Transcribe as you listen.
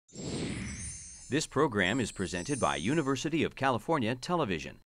This program is presented by University of California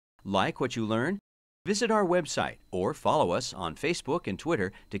Television. Like what you learn? Visit our website or follow us on Facebook and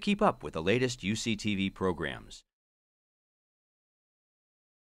Twitter to keep up with the latest UCTV programs.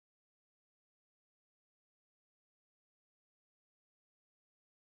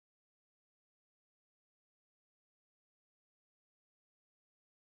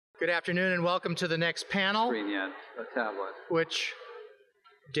 Good afternoon and welcome to the next panel, A tablet. which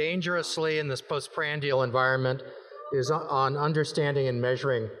dangerously in this postprandial environment is on understanding and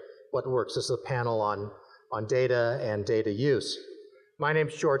measuring what works. This is a panel on data and data use. My name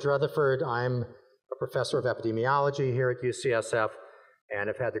is George Rutherford. I'm a professor of epidemiology here at UCSF and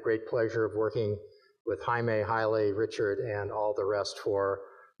have had the great pleasure of working with Jaime, Haile, Richard, and all the rest for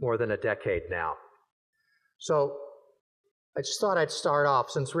more than a decade now. So I just thought I'd start off,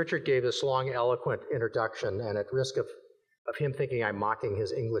 since Richard gave this long, eloquent introduction, and at risk of him thinking I'm mocking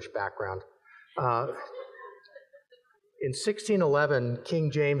his English background. In 1611, King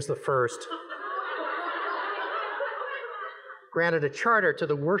James I granted a charter to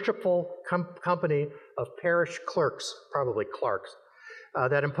the worshipful company of parish clerks, probably clerks,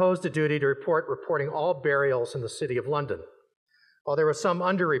 that imposed a duty to reporting all burials in the city of London. While there was some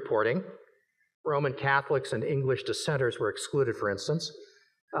underreporting, Roman Catholics and English dissenters were excluded, for instance.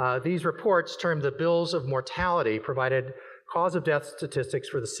 These reports, termed the Bills of Mortality, provided cause of death statistics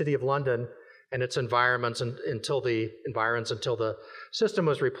for the City of London and its environs until the system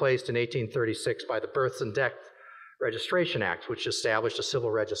was replaced in 1836 by the Births and Death Registration Act, which established a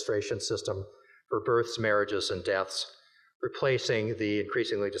civil registration system for births, marriages, and deaths, replacing the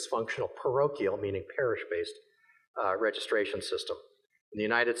increasingly dysfunctional parochial, meaning parish-based, registration system. In the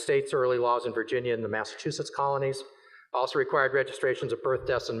United States, early laws in Virginia and the Massachusetts colonies also required registrations of birth,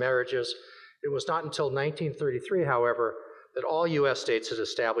 deaths, and marriages. It was not until 1933, however, that all U.S. states had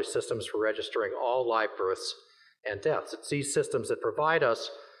established systems for registering all live births and deaths. It's these systems that provide us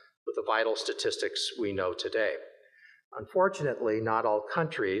with the vital statistics we know today. Unfortunately, not all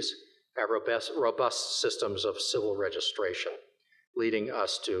countries have robust systems of civil registration, leading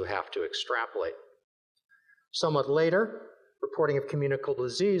us to have to extrapolate. Somewhat later, reporting of communicable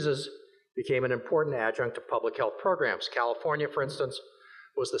diseases became an important adjunct to public health programs. California, for instance,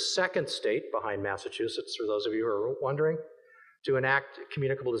 was the second state behind Massachusetts, for those of you who are wondering, to enact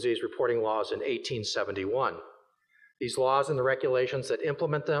communicable disease reporting laws in 1871. These laws and the regulations that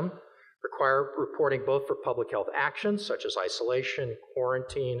implement them require reporting both for public health actions, such as isolation,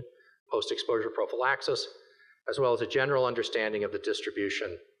 quarantine, post-exposure prophylaxis, as well as a general understanding of the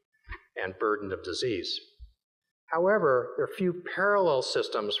distribution and burden of disease. However, there are few parallel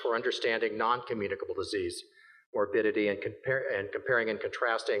systems for understanding non-communicable disease morbidity and comparing and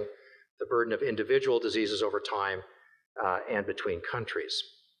contrasting the burden of individual diseases over time and between countries.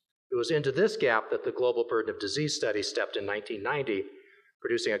 It was into this gap that the Global Burden of Disease Study stepped in 1990,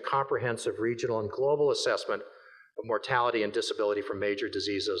 producing a comprehensive regional and global assessment of mortality and disability from major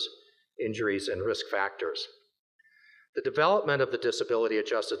diseases, injuries, and risk factors. The development of the Disability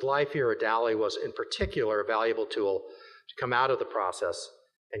Adjusted Life Year, or DALY, was in particular a valuable tool to come out of the process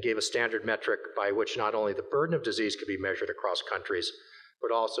and gave a standard metric by which not only the burden of disease could be measured across countries,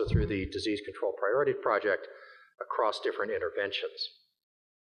 but also through the Disease Control Priority Project across different interventions.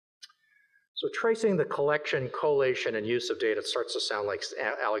 So tracing the collection, collation, and use of data, it starts to sound like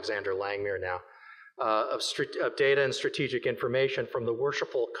Alexander Langmuir now, of data and strategic information from the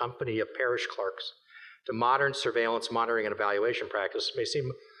worshipful company of parish clerks to modern surveillance, monitoring, and evaluation practice may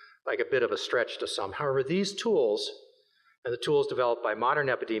seem like a bit of a stretch to some. However, these tools and the tools developed by modern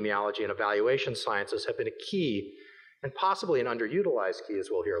epidemiology and evaluation sciences have been a key, and possibly an underutilized key, as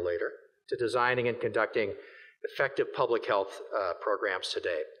we'll hear later, to designing and conducting effective public health programs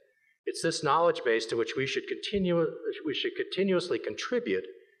today. It's this knowledge base to which we should continuously contribute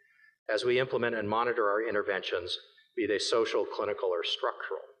as we implement and monitor our interventions, be they social, clinical, or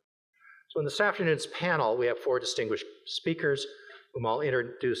structural. So in this afternoon's panel, we have four distinguished speakers, whom I'll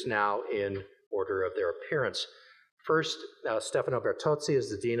introduce now in order of their appearance. First, Stefano Bertozzi is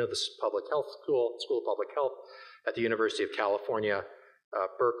the Dean of the Public Health School of Public Health at the University of California,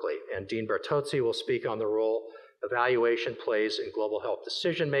 Berkeley. And Dean Bertozzi will speak on the role evaluation plays in global health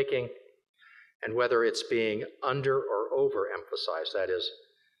decision-making and whether it's being under or overemphasized, that is,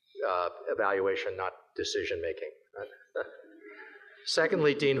 evaluation, not decision-making.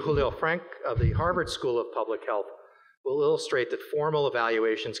 Secondly, Dean Julio Frenk of the Harvard School of Public Health will illustrate that formal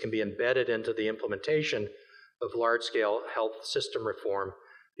evaluations can be embedded into the implementation of large-scale health system reform,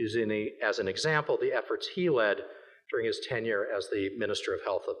 using as an example the efforts he led during his tenure as the Minister of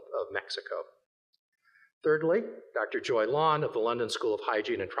Health of Mexico. Thirdly, Dr. Joy Lawn of the London School of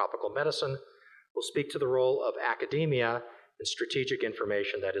Hygiene and Tropical Medicine We'll speak to the role of academia in strategic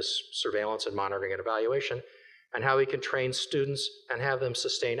information, that is surveillance and monitoring and evaluation, and how we can train students and have them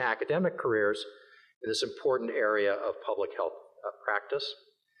sustain academic careers in this important area of public health practice.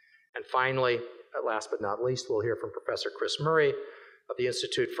 And finally, last but not least, we'll hear from Professor Chris Murray of the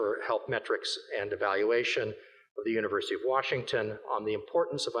Institute for Health Metrics and Evaluation of the University of Washington on the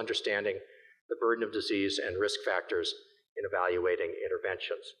importance of understanding the burden of disease and risk factors in evaluating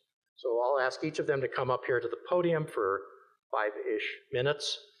interventions. So I'll ask each of them to come up here to the podium for 5-ish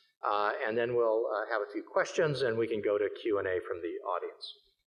minutes, and then we'll have a few questions, and we can go to Q&A from the audience.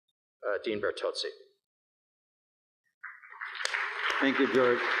 Dean Bertozzi. Thank you,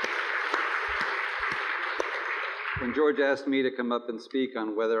 George. When George asked me to come up and speak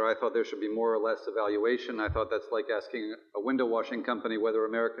on whether I thought there should be more or less evaluation, I thought that's like asking a window washing company whether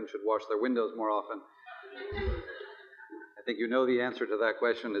Americans should wash their windows more often. I think you know the answer to that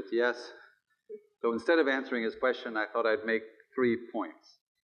question. It's yes. So instead of answering his question, I thought I'd make 3 points.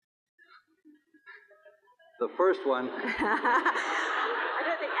 The first one... I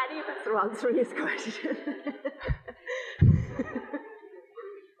don't think any of us are answering his question.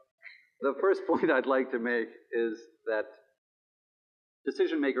 The first point I'd like to make is that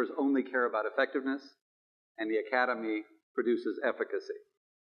decision makers only care about effectiveness, and the academy produces efficacy.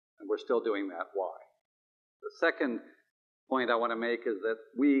 And we're still doing that. Why? The second point I want to make is that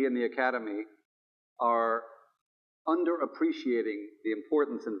we in the academy are underappreciating the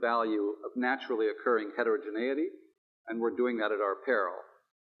importance and value of naturally occurring heterogeneity, and we're doing that at our peril.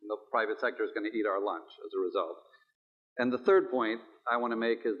 And the private sector is going to eat our lunch as a result. And the third point I want to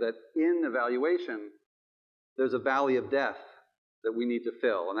make is that in evaluation, there's a valley of death that we need to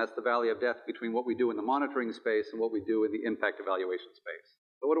fill, and that's the valley of death between what we do in the monitoring space and what we do in the impact evaluation space.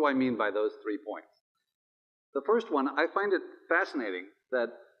 So what do I mean by those 3 points? The first one, I find it fascinating that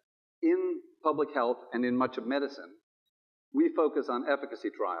in public health and in much of medicine, we focus on efficacy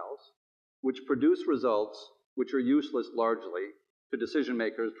trials, which produce results which are useless largely to decision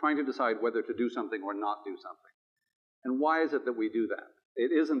makers trying to decide whether to do something or not do something. And why is it that we do that?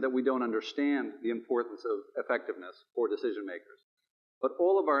 It isn't that we don't understand the importance of effectiveness for decision makers, but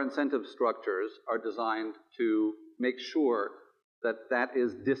all of our incentive structures are designed to make sure that that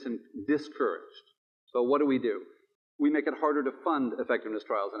is discouraged. So what do? We make it harder to fund effectiveness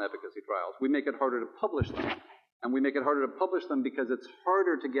trials and efficacy trials. We make it harder to publish them. And we make it harder to publish them because it's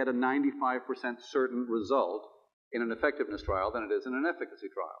harder to get a 95% certain result in an effectiveness trial than it is in an efficacy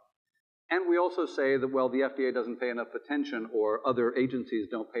trial. And we also say that, well, the FDA doesn't pay enough attention or other agencies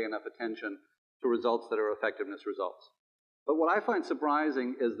don't pay enough attention to results that are effectiveness results. But what I find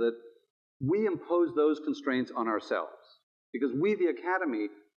surprising is that we impose those constraints on ourselves because we, the academy,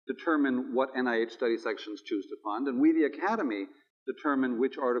 determine what NIH study sections choose to fund, and we, the academy, determine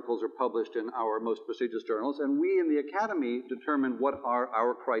which articles are published in our most prestigious journals, and we in the academy determine what are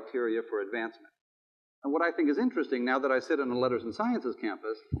our criteria for advancement. And what I think is interesting, now that I sit on the Letters and Sciences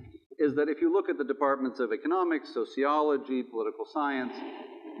campus, is that if you look at the departments of economics, sociology, political science,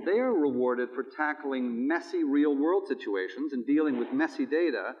 they are rewarded for tackling messy real-world situations and dealing with messy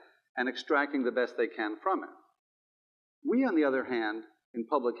data and extracting the best they can from it. We, on the other hand, in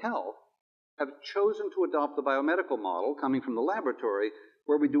public health, have chosen to adopt the biomedical model coming from the laboratory,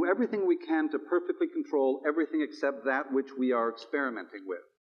 where we do everything we can to perfectly control everything except that which we are experimenting with,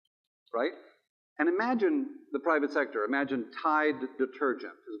 right? And imagine the private sector, imagine Tide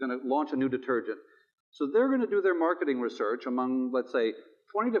detergent is going to launch a new detergent. So they're going to do their marketing research among, let's say,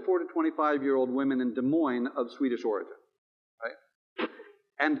 24 to 25-year-old women in Des Moines of Swedish origin, right?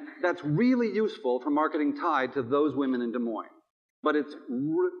 And that's really useful for marketing Tide to those women in Des Moines. But it's,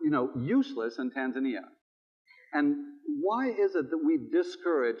 useless in Tanzania. And why is it that we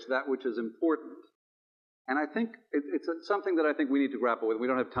discourage that which is important? And I think it's something that I think we need to grapple with. We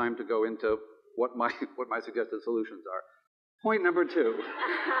don't have time to go into what my suggested solutions are. Point number 2.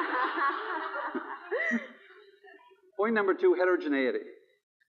 Point number 2, heterogeneity.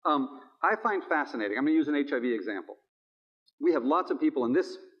 I find fascinating. I'm going to use an HIV example. We have lots of people in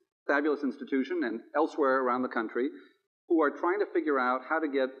this fabulous institution and elsewhere around the country who are trying to figure out how to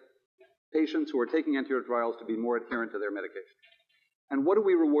get patients who are taking antiretrovirals to be more adherent to their medication. And what do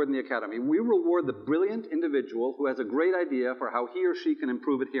we reward in the academy? We reward the brilliant individual who has a great idea for how he or she can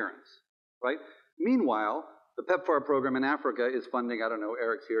improve adherence, right? Meanwhile, the PEPFAR program in Africa is funding, I don't know,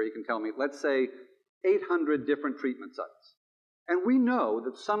 Eric's here, he can tell me, let's say 800 different treatment sites. And we know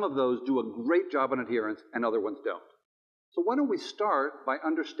that some of those do a great job on adherence and other ones don't. So why don't we start by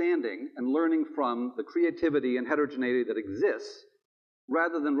understanding and learning from the creativity and heterogeneity that exists,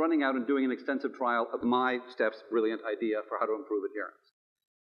 rather than running out and doing an extensive trial of my Steph's brilliant idea for how to improve adherence.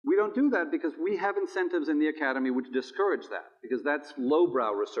 We don't do that because we have incentives in the academy which discourage that, because that's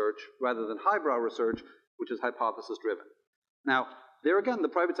lowbrow research rather than highbrow research, which is hypothesis-driven. Now, there again, the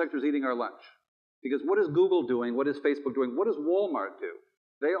private sector is eating our lunch. Because what is Google doing? What is Facebook doing? What does Walmart do?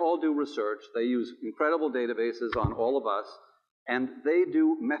 They all do research. They use incredible databases on all of us, and they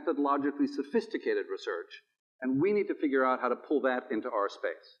do methodologically sophisticated research. And we need to figure out how to pull that into our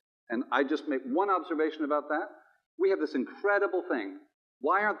space. And I just make one observation about that. We have this incredible thing.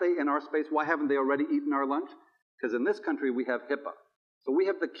 Why aren't they in our space? Why haven't they already eaten our lunch? Because in this country, we have HIPAA. So we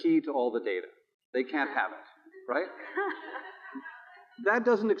have the key to all the data. They can't have it, right? That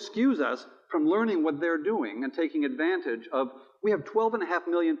doesn't excuse us from learning what they're doing and taking advantage of. We have 12.5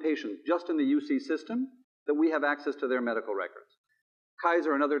 million patients just in the UC system that we have access to their medical records.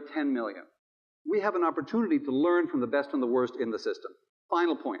 Kaiser, another 10 million. We have an opportunity to learn from the best and the worst in the system.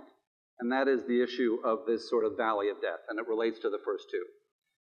 Final point, and that is the issue of this sort of valley of death, and it relates to the first two.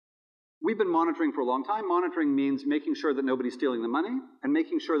 We've been monitoring for a long time. Monitoring means making sure that nobody's stealing the money and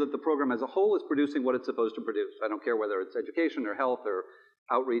making sure that the program as a whole is producing what it's supposed to produce. I don't care whether it's education or health or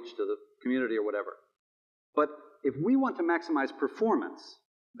outreach to the community or whatever. But if we want to maximize performance,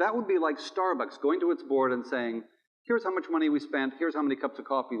 that would be like Starbucks going to its board and saying, here's how much money we spent, here's how many cups of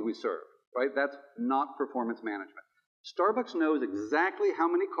coffee we served, right? That's not performance management. Starbucks knows exactly how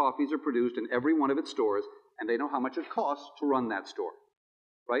many coffees are produced in every one of its stores, and they know how much it costs to run that store,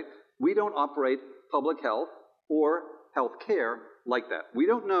 right? We don't operate public health or health care like that. We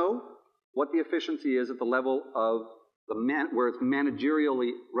don't know what the efficiency is at the level of where it's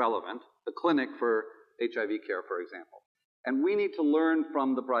managerially relevant, the clinic for HIV care, for example. And we need to learn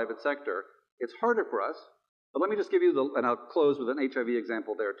from the private sector. It's harder for us, but let me just give you and I'll close with an HIV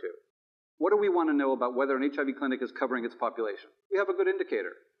example there too. What do we want to know about whether an HIV clinic is covering its population? We have a good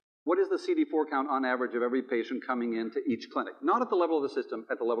indicator. What is the CD4 count on average of every patient coming into each clinic? Not at the level of the system,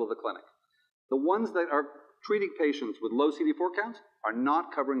 at the level of the clinic. The ones that are treating patients with low CD4 counts are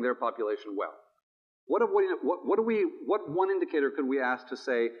not covering their population well. What one indicator could we ask to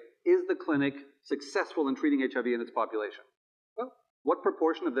say, is the clinic successful in treating HIV in its population? Well, what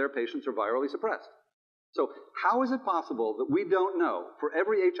proportion of their patients are virally suppressed? So how is it possible that we don't know for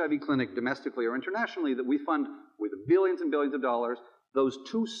every HIV clinic domestically or internationally that we fund with billions and billions of dollars those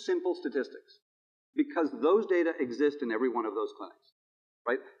two simple statistics? Because those data exist in every one of those clinics,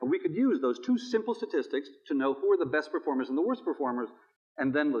 right? And we could use those two simple statistics to know who are the best performers and the worst performers,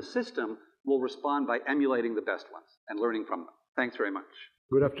 and then the system will respond by emulating the best ones and learning from them. Thanks very much.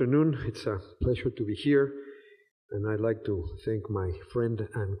 Good afternoon. It's a pleasure to be here, and I'd like to thank my friend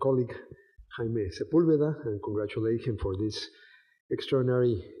and colleague, Jaime Sepúlveda, and congratulate him for this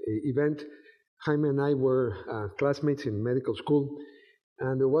extraordinary event. Jaime and I were classmates in medical school,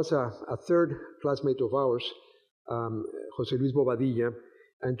 and there was a third classmate of ours, José Luis Bobadilla,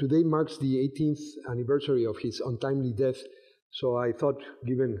 and today marks the 18th anniversary of his untimely death. So I thought,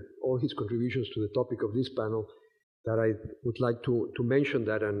 given all his contributions to the topic of this panel, that I would like to mention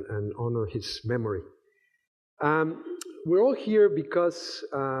that and honor his memory. We're all here because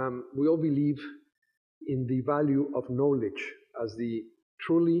we all believe in the value of knowledge as the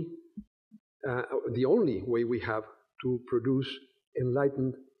only way we have to produce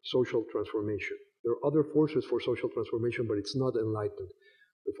enlightened social transformation. There are other forces for social transformation, but it's not enlightened.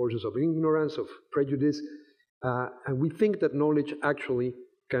 The forces of ignorance, of prejudice, and we think that knowledge actually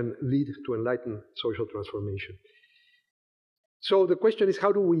can lead to enlightened social transformation. So the question is,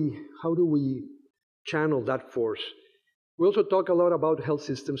 how do we channel that force? We also talk a lot about health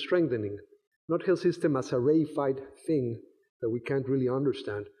system strengthening, not health system as a reified thing that we can't really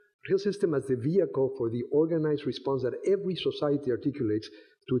understand, but health system as the vehicle for the organized response that every society articulates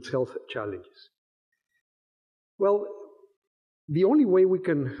to its health challenges. Well, the only way we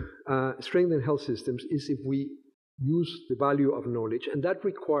can strengthen health systems is if we use the value of knowledge, and that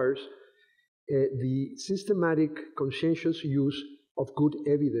requires the systematic, conscientious use of good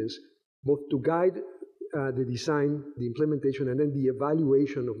evidence, both to guide the design, the implementation, and then the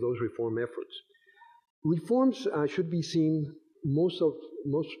evaluation of those reform efforts. Reforms should be seen more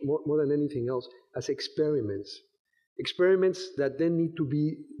than anything else as experiments that then need to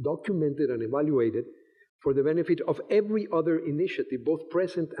be documented and evaluated for the benefit of every other initiative, both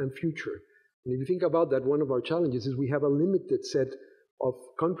present and future. And if you think about that, one of our challenges is we have a limited set of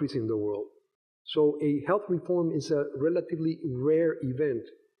countries in the world. So a health reform is a relatively rare event.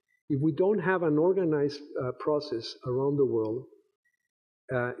 If we don't have an organized process around the world,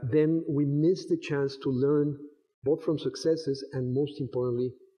 then we miss the chance to learn both from successes and, most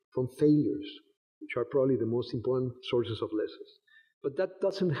importantly, from failures, which are probably the most important sources of lessons. But that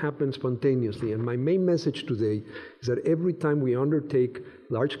doesn't happen spontaneously. And my main message today is that every time we undertake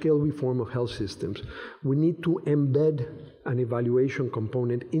large-scale reform of health systems, we need to embed an evaluation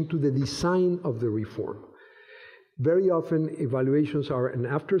component into the design of the reform. Very often, evaluations are an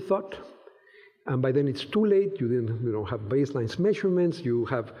afterthought, and by then it's too late. You don't have baseline measurements, you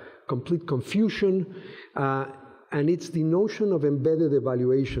have complete confusion, and it's the notion of embedded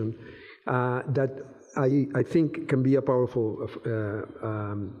evaluation that I think can be a powerful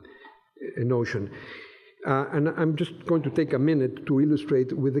notion. And I'm just going to take a minute to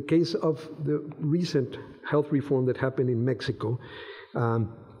illustrate with the case of the recent health reform that happened in Mexico,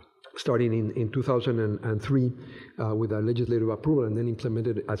 starting in 2003 with a legislative approval and then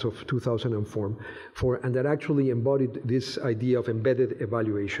implemented as of 2004, and that actually embodied this idea of embedded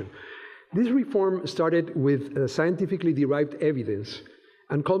evaluation. This reform started with scientifically derived evidence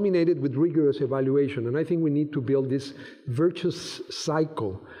and culminated with rigorous evaluation. And I think we need to build this virtuous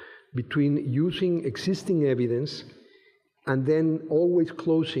cycle between using existing evidence and then always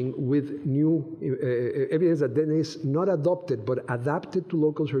closing with new evidence that then is not adopted but adapted to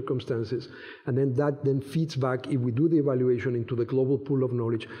local circumstances, and then that then feeds back, if we do the evaluation, into the global pool of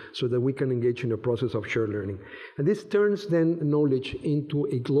knowledge so that we can engage in a process of shared learning. And this turns then knowledge into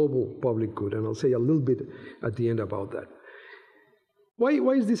a global public good, and I'll say a little bit at the end about that.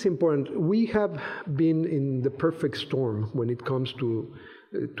 Why is this important? We have been in the perfect storm when it comes to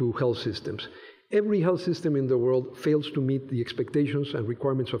health systems. Every health system in the world fails to meet the expectations and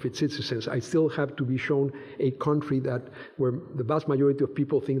requirements of its citizens. I still have to be shown a country where the vast majority of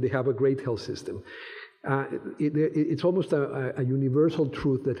people think they have a great health system. It's almost a universal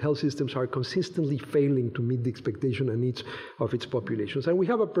truth that health systems are consistently failing to meet the expectation and needs of its populations. And we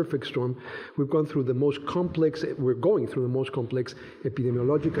have a perfect storm. We're going through the most complex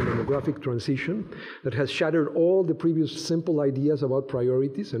epidemiological and demographic transition that has shattered all the previous simple ideas about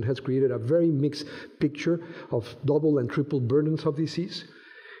priorities and has created a very mixed picture of double and triple burdens of disease.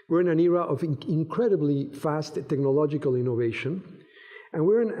 We're in an era of incredibly fast technological innovation. And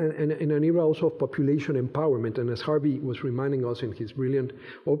we're in an era also of population empowerment. And as Harvey was reminding us in his brilliant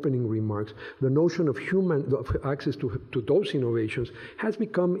opening remarks, the notion of access to those innovations has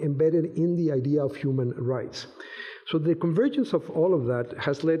become embedded in the idea of human rights. So the convergence of all of that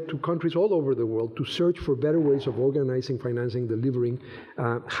has led to countries all over the world to search for better ways of organizing, financing, delivering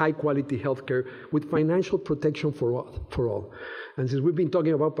high-quality healthcare with financial protection for all. And since we've been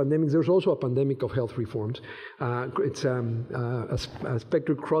talking about pandemics, there's also a pandemic of health reforms. It's a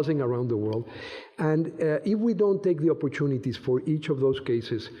spectrum crossing around the world. And if we don't take the opportunities for each of those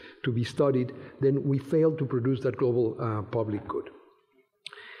cases to be studied, then we fail to produce that global public good.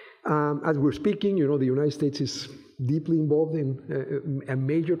 As we're speaking, the United States is deeply involved in a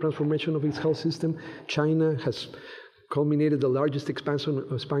major transformation of its health system. China has culminated the largest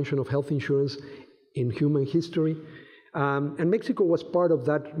expansion of health insurance in human history. And Mexico was part of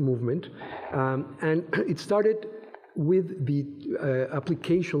that movement. And it started with the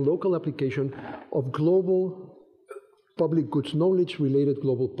local application of global public goods, knowledge-related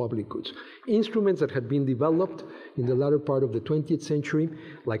global public goods. Instruments that had been developed in the latter part of the 20th century,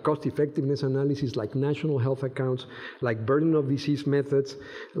 like cost-effectiveness analysis, like national health accounts, like burden of disease methods,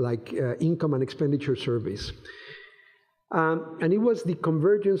 like income and expenditure surveys. And it was the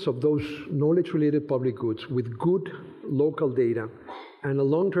convergence of those knowledge-related public goods with good local data and a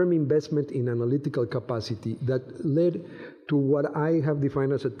long-term investment in analytical capacity that led to what I have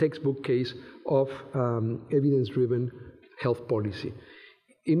defined as a textbook case of evidence-driven health policy.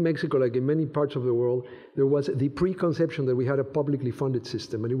 In Mexico, like in many parts of the world, there was the preconception that we had a publicly funded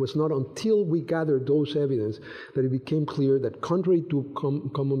system, and it was not until we gathered those evidence that it became clear that, contrary to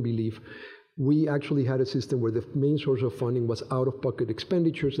common belief, we actually had a system where the main source of funding was out-of-pocket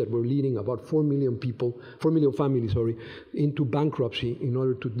expenditures that were leading about 4 million families, into bankruptcy in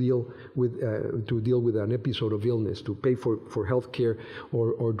order to deal with an episode of illness, to pay for health care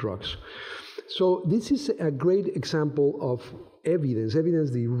or drugs. So this is a great example of evidence.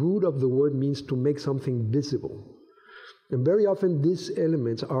 Evidence, the root of the word, means to make something visible. And very often these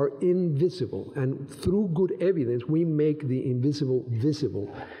elements are invisible, and through good evidence we make the invisible visible.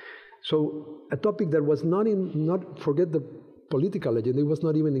 So a topic that was not forget the political agenda, it was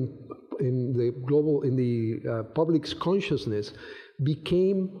not even in the public's consciousness,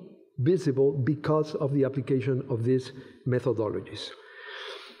 became visible because of the application of these methodologies.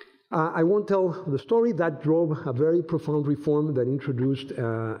 I won't tell the story. That drove a very profound reform that introduced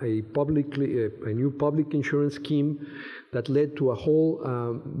a new public insurance scheme that led to a whole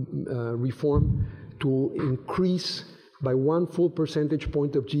reform to increase by 1 full percentage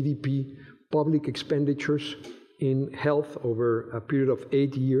point of GDP public expenditures in health over a period of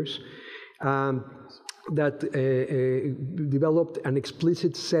 8 years, that developed an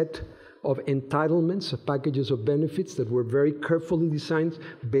explicit set of entitlements, packages of benefits that were very carefully designed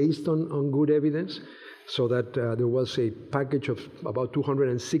based on good evidence, so that there was a package of about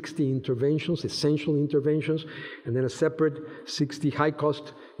 260 interventions, essential interventions, and then a separate 60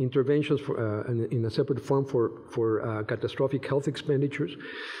 high-cost interventions in a separate fund for catastrophic health expenditures,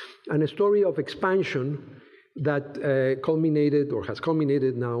 and a story of expansion that culminated or has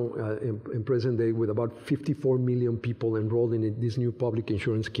culminated now in present day with about 54 million people enrolled in this new public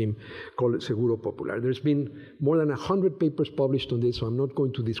insurance scheme called Seguro Popular. There's been more than 100 papers published on this, so I'm not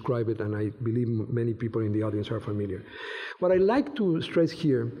going to describe it, and I believe many people in the audience are familiar. What I like to stress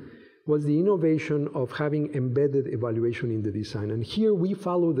here was the innovation of having embedded evaluation in the design. And here we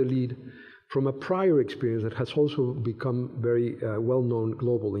follow the lead from a prior experience that has also become very well known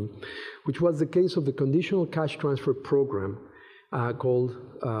globally, which was the case of the conditional cash transfer program called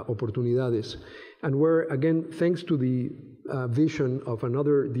Oportunidades, and where, again, thanks to the vision of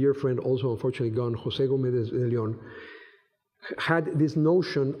another dear friend, also unfortunately gone, Jose Gomez de Leon, had this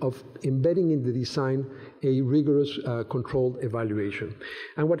notion of embedding in the design a rigorous controlled evaluation.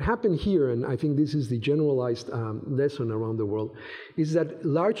 And what happened here, and I think this is the generalized lesson around the world, is that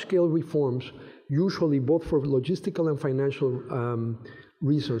large-scale reforms, usually both for logistical and financial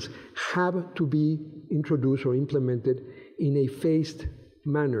reasons, have to be introduced or implemented in a phased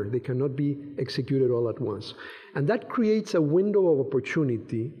manner. They cannot be executed all at once. And that creates a window of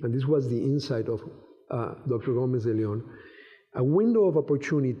opportunity, and this was the insight of Dr. Gomez de Leon, a window of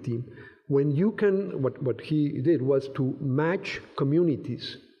opportunity when you can, what he did was to match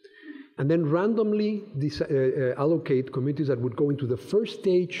communities and then randomly allocate communities that would go into the first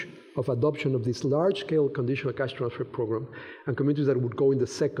stage of adoption of this large-scale conditional cash transfer program and communities that would go in the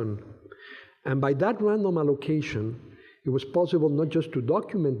second. And by that random allocation, it was possible not just to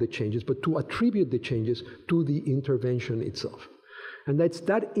document the changes, but to attribute the changes to the intervention itself. And that's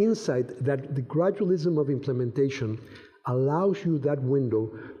that insight that the gradualism of implementation allows you that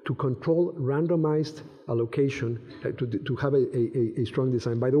window to control randomized allocation, to have a strong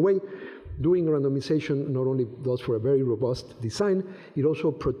design. By the way, doing randomization not only does for a very robust design, it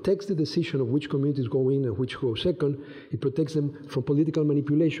also protects the decision of which communities go in and which go second. It protects them from political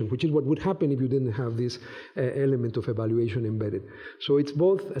manipulation, which is what would happen if you didn't have this element of evaluation embedded. So it's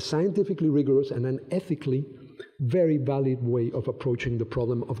both a scientifically rigorous and an ethically very valid way of approaching the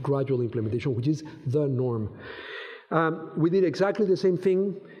problem of gradual implementation, which is the norm. We did exactly the same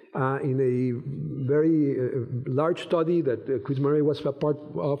thing in a very large study that Chris Murray was a part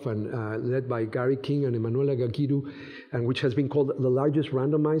of and led by Gary King and Emanuela Gakiru, and which has been called the largest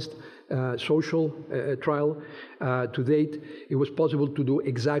randomized social trial to date. It was possible to do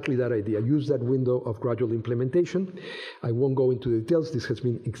exactly that idea, use that window of gradual implementation. I won't go into details. This has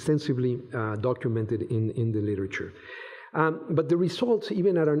been extensively documented in the literature. But the results,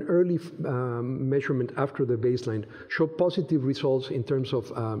 even at an early measurement after the baseline, show positive results in terms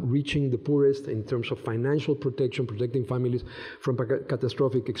of reaching the poorest, in terms of financial protection, protecting families from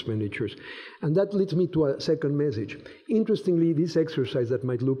catastrophic expenditures. And that leads me to a second message. Interestingly, this exercise that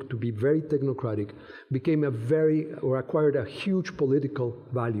might look to be very technocratic became acquired a huge political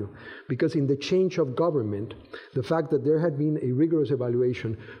value, because in the change of government, the fact that there had been a rigorous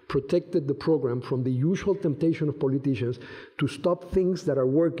evaluation protected the program from the usual temptation of politicians to stop things that are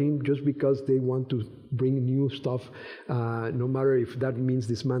working just because they want to bring new stuff, no matter if that means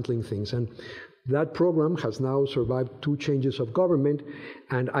dismantling things. And that program has now survived 2 changes of government,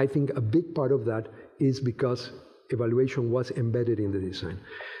 and I think a big part of that is because evaluation was embedded in the design.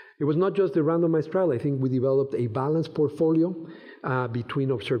 It was not just the randomized trial. I think we developed a balanced portfolio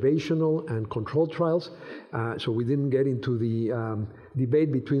between observational and controlled trials. So we didn't get into the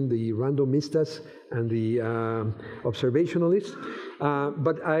debate between the randomistas and the observationalists.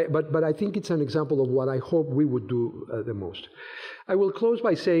 But I think it's an example of what I hope we would do the most. I will close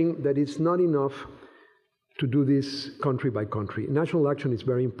by saying that it's not enough to do this country by country. National action is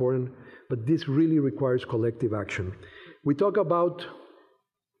very important, but this really requires collective action. We talk about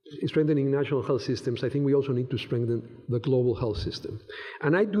strengthening national health systems. I think we also need to strengthen the global health system.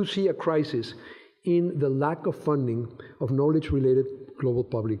 And I do see a crisis in the lack of funding of knowledge-related global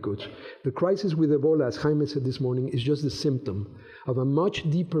public goods. The crisis with Ebola, as Jaime said this morning, is just a symptom of a much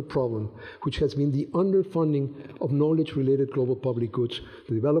deeper problem, which has been the underfunding of knowledge-related global public goods,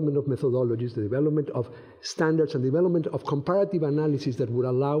 the development of methodologies, the development of standards and development of comparative analysis that would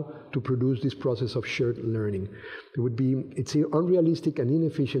allow to produce this process of shared learning. It's unrealistic and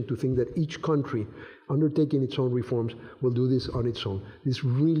inefficient to think that each country undertaking its own reforms will do this on its own. This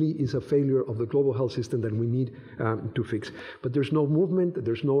really is a failure of the global health system that we need to fix. But there's no movement,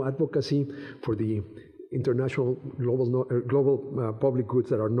 there's no advocacy for the international global public goods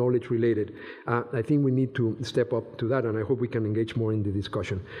that are knowledge related. I think we need to step up to that, and I hope we can engage more in the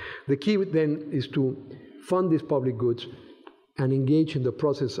discussion. The key then is to fund these public goods and engage in the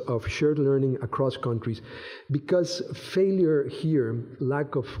process of shared learning across countries, because failure here,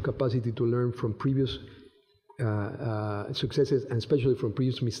 lack of capacity to learn from previous successes, and especially from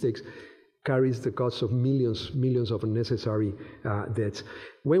previous mistakes, carries the cost of millions of unnecessary deaths.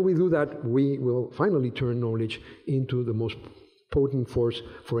 When we do that, we will finally turn knowledge into the most potent force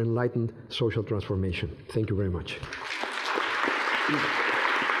for enlightened social transformation. Thank you very much.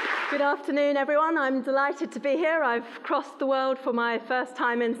 Good afternoon, everyone. I'm delighted to be here. I've crossed the world for my first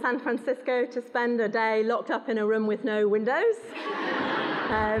time in San Francisco to spend a day locked up in a room with no windows.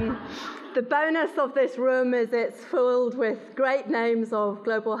 The bonus of this room is it's filled with great names of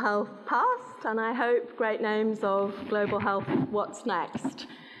global health past, and I hope great names of global health what's next.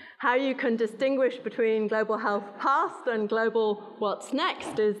 How you can distinguish between global health past and global what's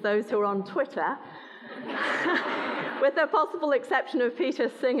next is those who are on Twitter, with the possible exception of Peter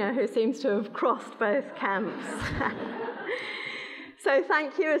Singer, who seems to have crossed both camps. So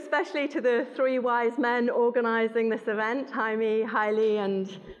thank you especially to the three wise men organizing this event, Jaime, Hailey, and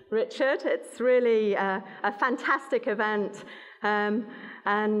Richard. It's really a fantastic event, and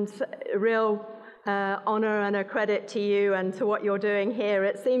a real honor and a credit to you and to what you're doing here.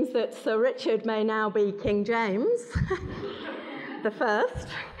 It seems that Sir Richard may now be King James the First,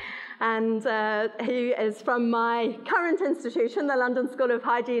 and he is from my current institution, the London School of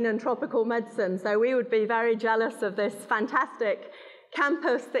Hygiene and Tropical Medicine, so we would be very jealous of this fantastic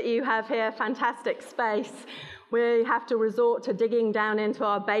campus that you have here, fantastic space. We have to resort to digging down into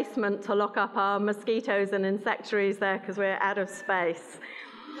our basement to lock up our mosquitoes and insectaries there because we're out of space.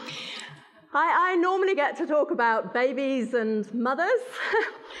 I normally get to talk about babies and mothers.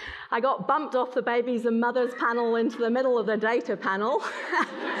 I got bumped off the babies and mothers panel into the middle of the data panel.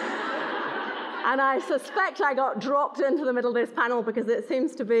 And I suspect I got dropped into the middle of this panel because it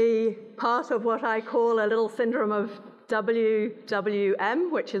seems to be part of what I call a little syndrome of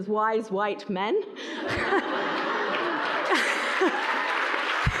WWM, which is wise white men.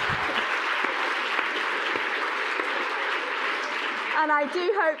 And I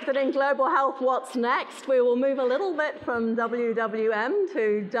do hope that in Global Health What's Next, we will move a little bit from WWM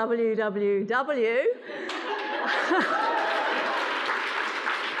to WWW.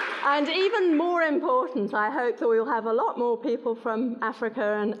 And even more important, I hope that we will have a lot more people from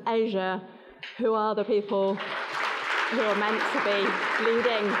Africa and Asia who are the people who are meant to be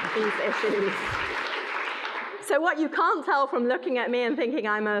leading these issues. So what you can't tell from looking at me and thinking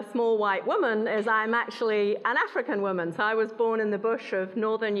I'm a small white woman is I'm actually an African woman. So I was born in the bush of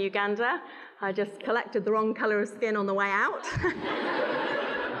northern Uganda. I just collected the wrong color of skin on the way out.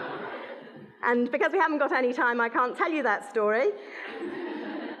 And because we haven't got any time, I can't tell you that story.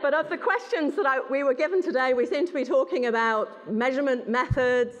 But of the questions that we were given today, we seem to be talking about measurement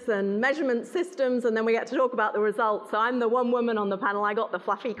methods and measurement systems, and then we get to talk about the results. So I'm the one woman on the panel. I got the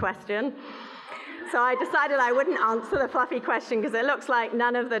fluffy question. So I decided I wouldn't answer the fluffy question because it looks like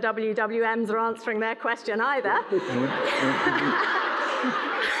none of the WWMs are answering their question either.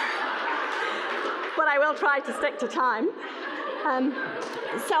 But I will try to stick to time.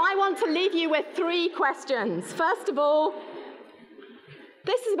 So I want to leave you with three questions. First of all,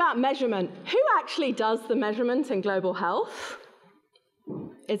 this is about measurement. Who actually does the measurement in global health?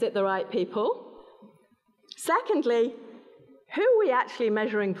 Is it the right people? Secondly, who are we actually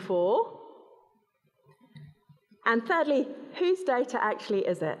measuring for? And thirdly, whose data actually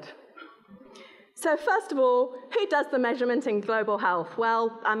is it? So first of all, who does the measurement in global health?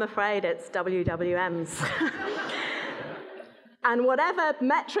 Well, I'm afraid it's WWMs. And whatever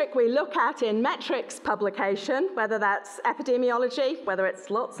metric we look at in metrics publication, whether that's epidemiology, whether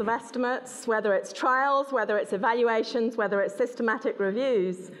it's lots of estimates, whether it's trials, whether it's evaluations, whether it's systematic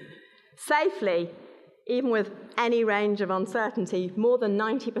reviews, safely, even with any range of uncertainty, more than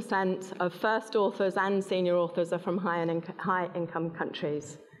 90% of first authors and senior authors are from high-income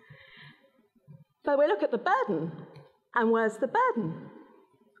countries. But we look at the burden, and where's the burden?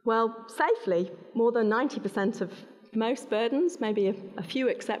 Well, safely, more than 90% of most burdens, maybe a few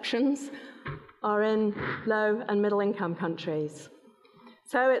exceptions, are in low and middle income countries.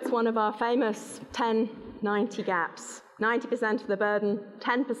 So it's one of our famous 10-90 gaps. 90% of the burden,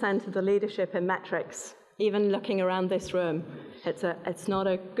 10% of the leadership in metrics even looking around this room. It's not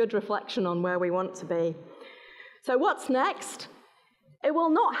a good reflection on where we want to be. So what's next? It will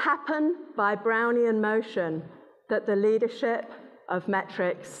not happen by Brownian motion that the leadership of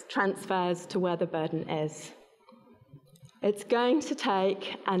metrics transfers to where the burden is. It's going to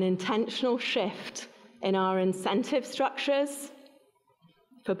take an intentional shift in our incentive structures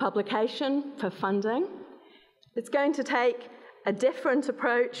for publication, for funding. It's going to take a different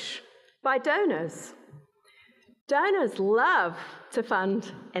approach by donors. Donors love to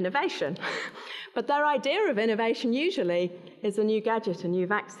fund innovation, but their idea of innovation usually is a new gadget, a new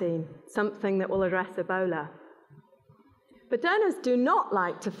vaccine, something that will address Ebola. But donors do not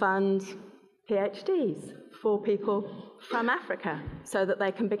like to fund PhDs for people from Africa so that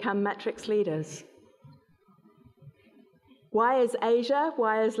they can become metrics leaders. Why is Asia,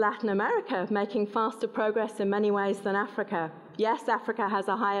 why is Latin America making faster progress in many ways than Africa? Yes, Africa has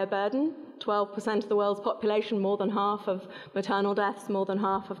a higher burden, 12% of the world's population, more than half of maternal deaths, more than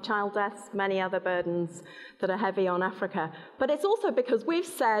half of child deaths, many other burdens that are heavy on Africa. But it's also because we've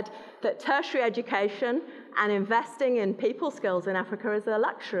said that tertiary education and investing in people skills in Africa is a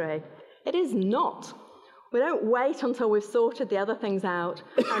luxury. It is not. We don't wait until we've sorted the other things out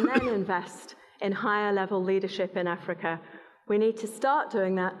and then invest in higher level leadership in Africa. We need to start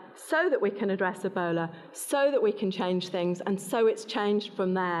doing that so that we can address Ebola, so that we can change things, and so it's changed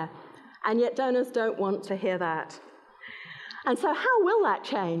from there. And yet donors don't want to hear that. And so how will that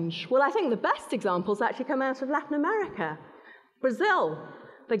change? Well, I think the best examples actually come out of Latin America. Brazil,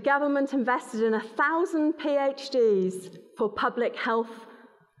 the government invested in 1,000 PhDs for public health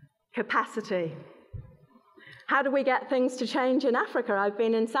capacity. How do we get things to change in Africa? I've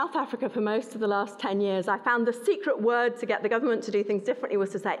been in South Africa for most of the last 10 years. I found the secret word to get the government to do things differently was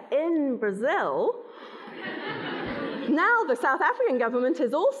to say, in Brazil. Now the South African government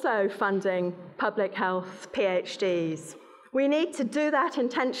is also funding public health PhDs. We need to do that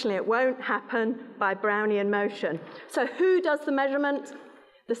intentionally. It won't happen by Brownian motion. So who does the measurement?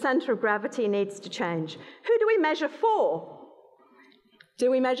 The center of gravity needs to change. Who do we measure for? Do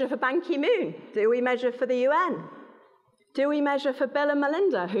we measure for Ban Ki-moon? Do we measure for the UN? Do we measure for Bill and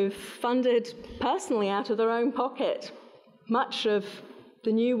Melinda, who've funded personally out of their own pocket much of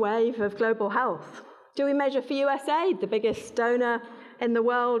the new wave of global health? Do we measure for USAID, the biggest donor in the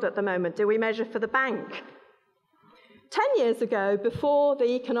world at the moment? Do we measure for the bank? 10 years ago, before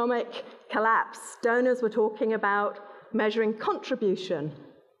the economic collapse, donors were talking about measuring contribution.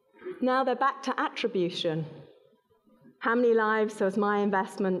 Now they're back to attribution. How many lives has my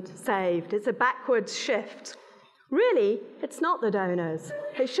investment saved? It's a backwards shift. Really, it's not the donors.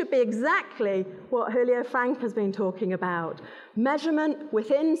 It should be exactly what Julio Frank has been talking about. Measurement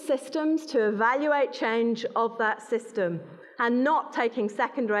within systems to evaluate change of that system, and not taking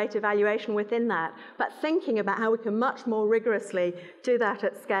second-rate evaluation within that, but thinking about how we can much more rigorously do that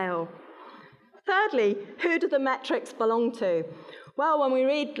at scale. Thirdly, who do the metrics belong to? Well, when we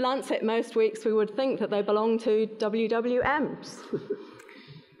read Lancet most weeks, we would think that they belong to WWMs.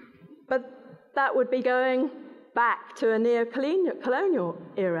 But that would be going back to a neo-colonial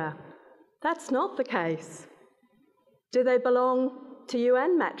era. That's not the case. Do they belong to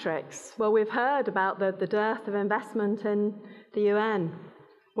UN metrics? Well, we've heard about the dearth of investment in the UN.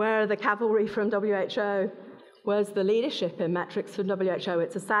 Where are the cavalry from WHO? Where's the leadership in metrics from WHO?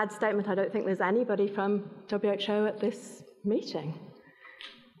 It's a sad statement. I don't think there's anybody from WHO at this meeting.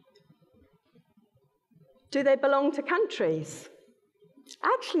 Do they belong to countries?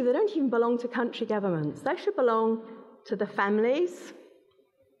 Actually, they don't even belong to country governments. They should belong to the families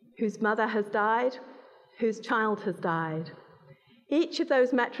whose mother has died, whose child has died. Each of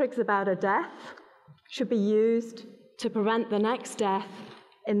those metrics about a death should be used to prevent the next death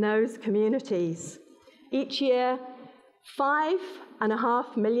in those communities. Each year,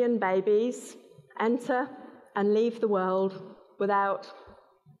 5.5 million babies enter and leave the world without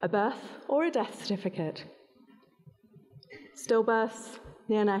a birth or a death certificate. Stillbirths,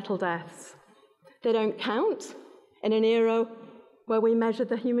 neonatal deaths. They don't count in an era where we measure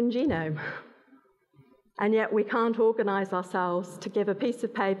the human genome. And yet we can't organize ourselves to give a piece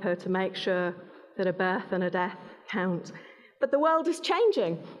of paper to make sure that a birth and a death count. But the world is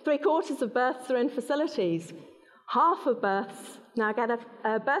changing. 3/4 of births are in facilities. Half of births now get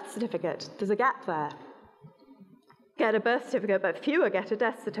a birth certificate. There's a gap there. Get a birth certificate, but fewer get a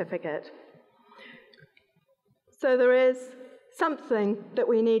death certificate. So there is something that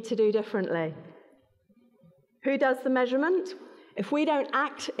we need to do differently. Who does the measurement? If we don't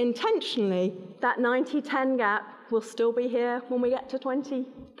act intentionally, that 90-10 gap will still be here when we get to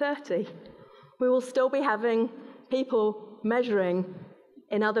 2030. We will still be having people measuring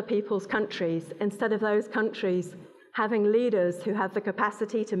in other people's countries, instead of those countries having leaders who have the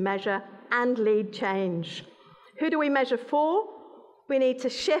capacity to measure and lead change. Who do we measure for? We need to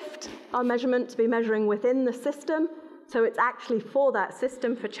shift our measurement to be measuring within the system, so it's actually for that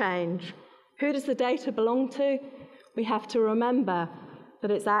system for change. Who does the data belong to? We have to remember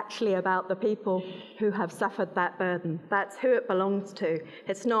that it's actually about the people who have suffered that burden. That's who it belongs to.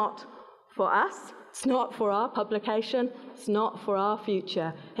 It's not for us, it's not for our publication, it's not for our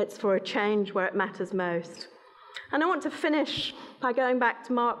future, it's for a change where it matters most. And I want to finish by going back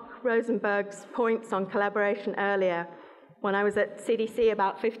to Mark Rosenberg's points on collaboration earlier. When I was at CDC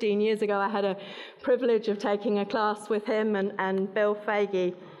about 15 years ago, I had a privilege of taking a class with him and Bill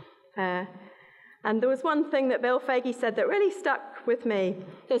Foege. And there was one thing that Bill Foege said that really stuck with me.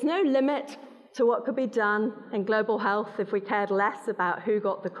 There's no limit to what could be done in global health if we cared less about who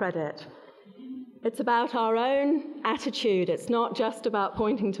got the credit. It's about our own attitude. It's not just about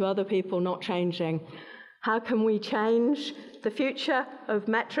pointing to other people not changing. How can we change the future of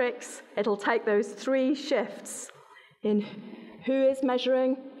metrics? It'll take those 3 shifts in who is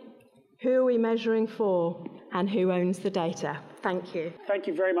measuring, who are we measuring for, and who owns the data. Thank you. Thank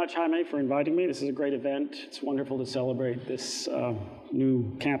you very much, Jaime, for inviting me. This is a great event. It's wonderful to celebrate this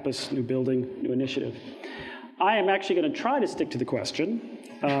new campus, new building, new initiative. I am actually going to try to stick to the question.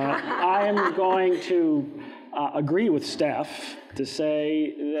 I am going to agree with Steph to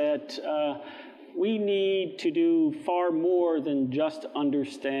say that we need to do far more than just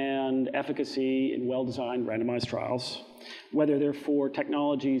understand efficacy in well-designed randomized trials, whether they're for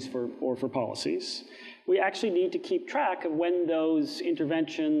technologies or for policies. We actually need to keep track of when those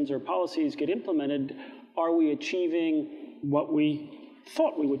interventions or policies get implemented. Are we achieving what we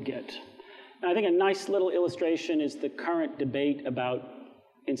thought we would get? And I think a nice little illustration is the current debate about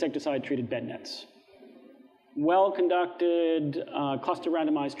insecticide-treated bed nets. Well-conducted cluster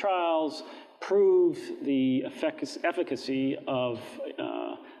randomized trials prove the efficacy of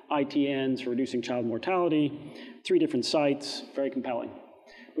ITNs for reducing child mortality. 3 different sites, very compelling.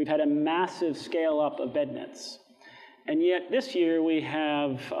 We've had a massive scale-up of bed nets. And yet this year we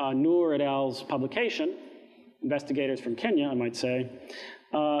have Noor et al.'s publication, investigators from Kenya, I might say,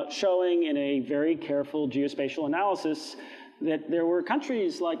 showing in a very careful geospatial analysis that there were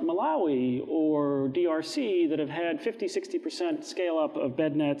countries like Malawi or DRC that have had 50–60% scale up of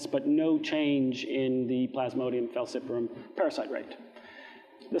bed nets, but no change in the Plasmodium falciparum parasite rate.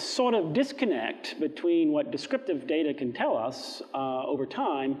 The sort of disconnect between what descriptive data can tell us over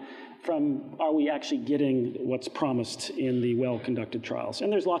time from are we actually getting what's promised in the well-conducted trials.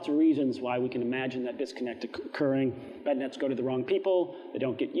 And there's lots of reasons why we can imagine that disconnect occurring. Bed nets go to the wrong people, they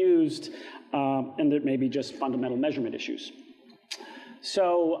don't get used, and there may be just fundamental measurement issues.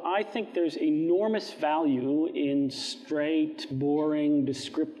 So I think there's enormous value in straight, boring,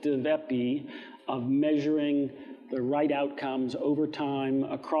 descriptive epi of measuring the right outcomes over time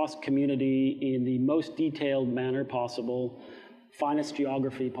across community in the most detailed manner possible, finest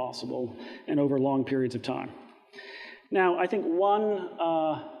geography possible, and over long periods of time. Now, I think one,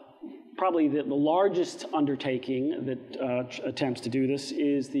 probably the largest undertaking that attempts to do this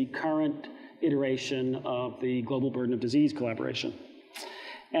is the current iteration of the Global Burden of Disease collaboration.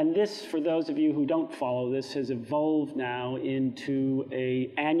 And this, for those of you who don't follow this, has evolved now into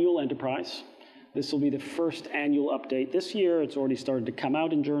an annual enterprise. This will be the first annual update this year. It's already started to come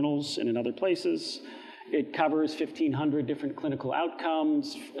out in journals and in other places. It covers 1,500 different clinical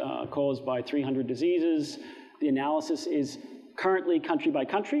outcomes caused by 300 diseases. The analysis is currently country by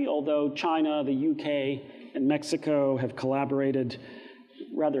country, although China, the UK, and Mexico have collaborated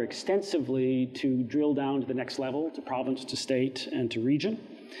rather extensively to drill down to the next level, to province, to state, and to region.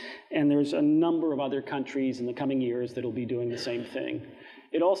 And there's a number of other countries in the coming years that will be doing the same thing.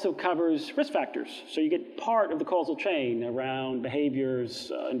 It also covers risk factors. So you get part of the causal chain around behaviors,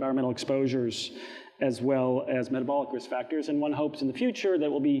 environmental exposures, as well as metabolic risk factors. And one hopes in the future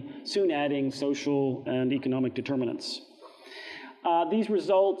that we'll be soon adding social and economic determinants. These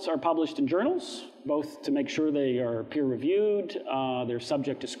results are published in journals, both to make sure they are peer-reviewed, they're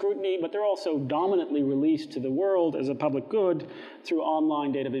subject to scrutiny, but they're also dominantly released to the world as a public good through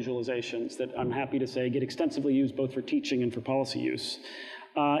online data visualizations that I'm happy to say get extensively used both for teaching and for policy use,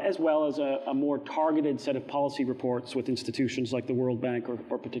 as well as a more targeted set of policy reports with institutions like the World Bank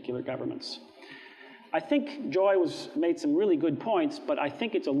or particular governments. I think Joy made some really good points, but I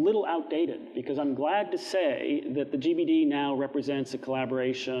think it's a little outdated because I'm glad to say that the GBD now represents a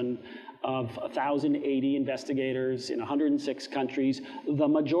collaboration of 1,080 investigators in 106 countries, the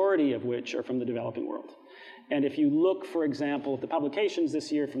majority of which are from the developing world. And if you look, for example, at the publications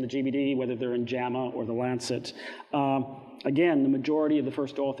this year from the GBD, whether they're in JAMA or the Lancet, again, the majority of the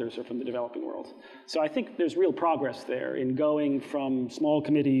first authors are from the developing world. So I think there's real progress there in going from small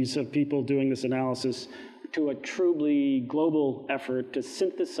committees of people doing this analysis to a truly global effort to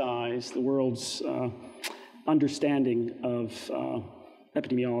synthesize the world's understanding of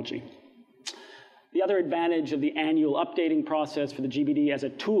epidemiology. The other advantage of the annual updating process for the GBD as a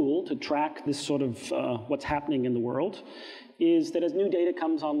tool to track this sort of what's happening in the world is that as new data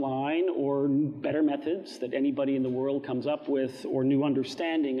comes online or better methods that anybody in the world comes up with or new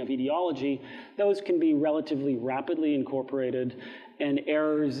understanding of etiology, those can be relatively rapidly incorporated and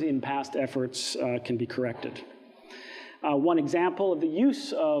errors in past efforts can be corrected. One example of the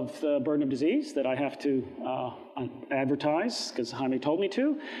use of the burden of disease that I have to advertise, because Jaime told me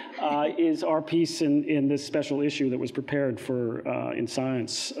to, is our piece in this special issue that was prepared for in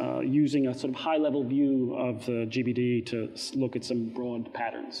Science, using a sort of high-level view of the GBD to look at some broad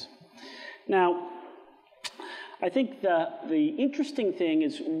patterns. Now, I think the interesting thing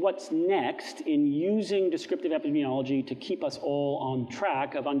is what's next in using descriptive epidemiology to keep us all on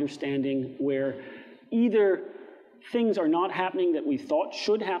track of understanding where either things are not happening that we thought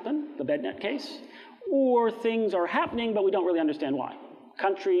should happen, the BedNet case, or things are happening but we don't really understand why.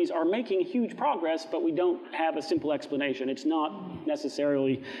 Countries are making huge progress, but we don't have a simple explanation. It's not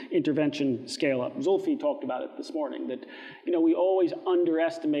necessarily intervention scale up. Zulfi talked about it this morning, that we always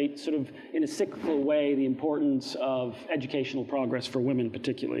underestimate sort of in a cyclical way the importance of educational progress for women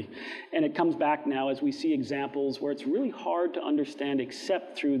particularly. And it comes back now as we see examples where it's really hard to understand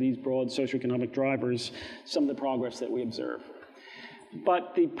except through these broad socioeconomic drivers some of the progress that we observe.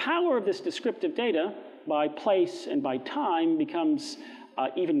 But the power of this descriptive data by place and by time becomes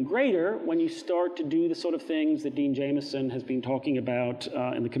even greater when you start to do the sort of things that Dean Jameson has been talking about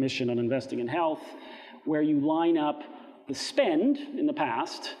in the Commission on Investing in Health, where you line up the spend in the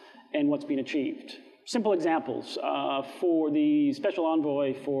past and what's been achieved. Simple examples. For the Special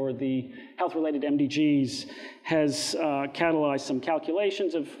Envoy for the health-related MDGs has catalyzed some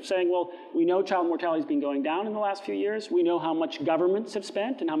calculations of saying, well, we know child mortality has been going down in the last few years. We know how much governments have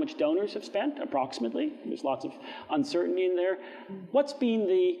spent and how much donors have spent, approximately. There's lots of uncertainty in there. What's been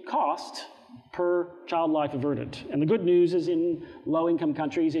the cost per child life averted? And the good news is in low-income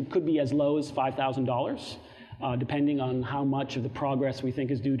countries, it could be as low as $5,000. Depending on how much of the progress we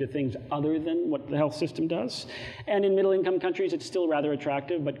think is due to things other than what the health system does. And in middle-income countries, it's still rather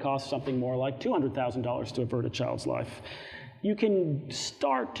attractive, but costs something more like $200,000 to avert a child's life. You can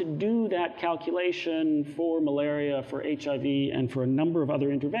start to do that calculation for malaria, for HIV, and for a number of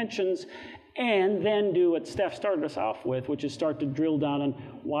other interventions, and then do what Steph started us off with, which is start to drill down on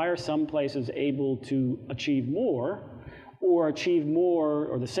why are some places able to achieve more or achieve more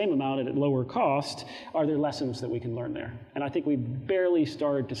or the same amount at a lower cost. Are there lessons that we can learn there? And I think we've barely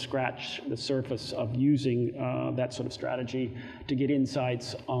started to scratch the surface of using that sort of strategy to get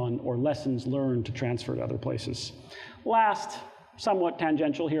insights on or lessons learned to transfer to other places. Last, somewhat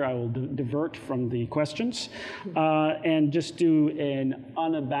tangential here, I will divert from the questions and just do an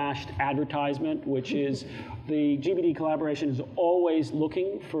unabashed advertisement, which is the GBD collaboration is always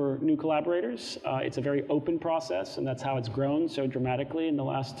looking for new collaborators. It's a very open process, and that's how it's grown so dramatically in the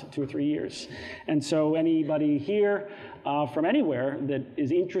last 2 or 3 years. And so anybody here from anywhere that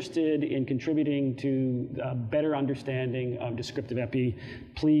is interested in contributing to a better understanding of descriptive epi,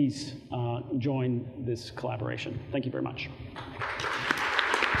 please join this collaboration. Thank you very much.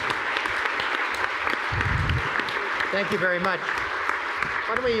 Thank you very much.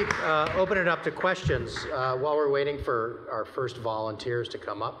 Why don't we open it up to questions while we're waiting for our first volunteers to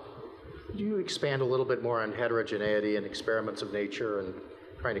come up? Could you expand a little bit more on heterogeneity and experiments of nature and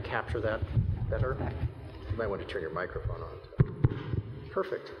trying to capture that better? You might want to turn your microphone on.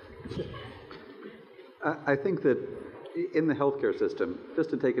 Perfect. I think that in the healthcare system, just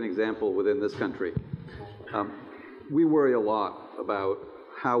to take an example within this country, we worry a lot about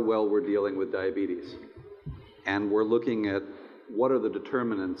how well we're dealing with diabetes. And we're looking at what are the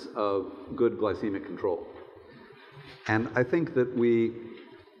determinants of good glycemic control. And I think that we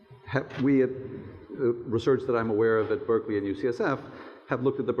at research that I'm aware of at Berkeley and UCSF have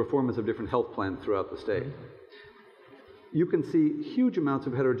looked at the performance of different health plans throughout the state. You can see huge amounts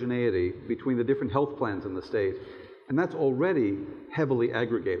of heterogeneity between the different health plans in the state, and that's already heavily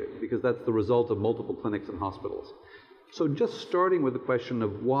aggregated because that's the result of multiple clinics and hospitals. So just starting with the question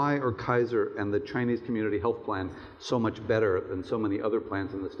of why are Kaiser and the Chinese Community Health Plan so much better than so many other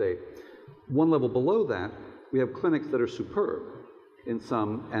plans in the state? One level below that, we have clinics that are superb in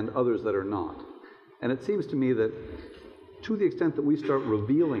some and others that are not. And it seems to me that to the extent that we start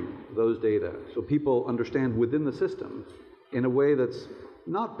revealing those data so people understand within the system in a way that's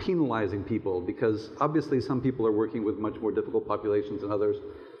not penalizing people, because obviously some people are working with much more difficult populations than others,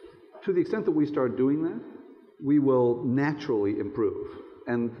 to the extent that we start doing that, we will naturally improve.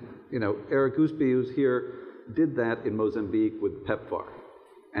 And Eric Gooseby, who's here, did that in Mozambique with PEPFAR.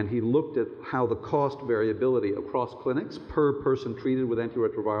 And he looked at how the cost variability across clinics per person treated with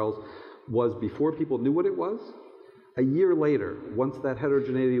antiretrovirals was before people knew what it was. A year later, once that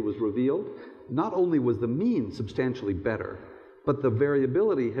heterogeneity was revealed, not only was the mean substantially better, but the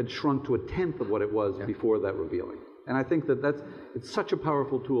variability had shrunk to 1/10 of what it was before that revealing. And I think that it's such a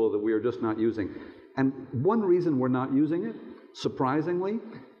powerful tool that we are just not using. And one reason we're not using it, surprisingly,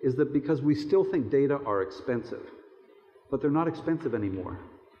 is that because we still think data are expensive. But they're not expensive anymore.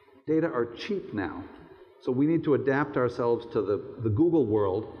 Data are cheap now. So we need to adapt ourselves to the Google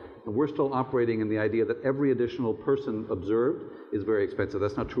world, and we're still operating in the idea that every additional person observed is very expensive.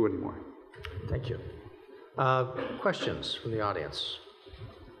 That's not true anymore. Thank you. Questions from the audience?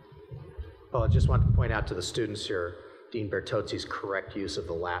 Well, I just want to point out to the students here, Dean Bertozzi's correct use of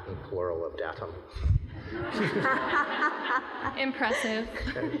the Latin plural of datum. Impressive.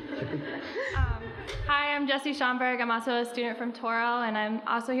 Hi, I'm Jessie Schomburg. I'm also a student from Touro, and I'm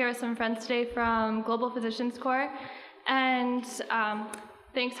also here with some friends today from Global Physicians Corps. And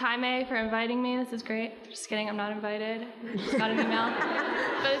thanks, Jaime, for inviting me. This is great. Just kidding, I'm not invited. I just got an email.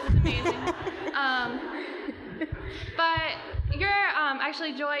 But this is amazing. But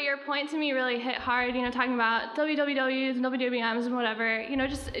actually, Joy, your point to me really hit hard, talking about WWWs and WWMs and whatever,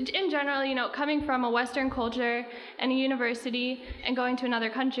 just in general, coming from a Western culture and a university and going to another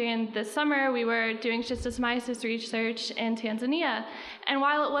country. And this summer, we were doing schistosomiasis research in Tanzania. And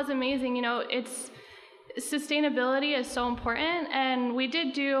while it was amazing, sustainability is so important, and we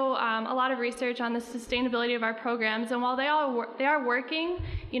did do a lot of research on the sustainability of our programs, and while they are working,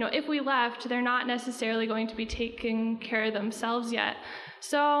 if we left, they're not necessarily going to be taking care of themselves yet.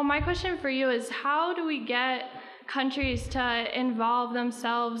 So my question for you is, how do we get countries to involve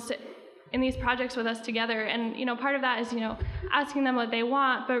themselves in these projects with us together? And part of that is asking them what they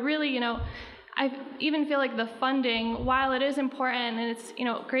want, but really I even feel like the funding, while it is important and it's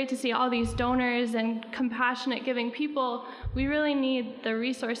great to see all these donors and compassionate giving people, we really need the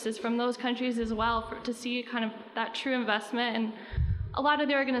resources from those countries as well to see kind of that true investment. And a lot of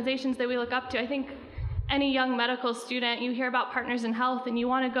the organizations that we look up to, I think any young medical student, you hear about Partners in Health and you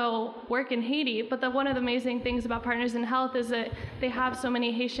want to go work in Haiti, but one of the amazing things about Partners in Health is that they have so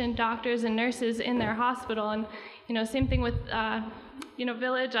many Haitian doctors and nurses in their hospital. And same thing with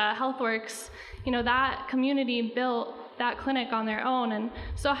Village HealthWorks, that community built that clinic on their own. And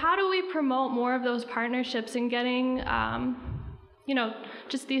so how do we promote more of those partnerships and getting,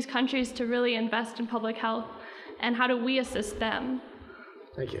 just these countries to really invest in public health, and how do we assist them?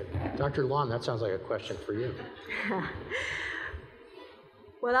 Thank you. Dr. Lon, that sounds like a question for you.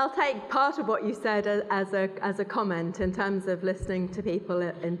 Well, I'll take part of what you said as a comment in terms of listening to people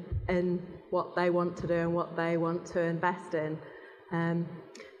in what they want to do and what they want to invest in.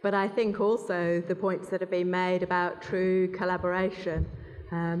 But I think also the points that have been made about true collaboration,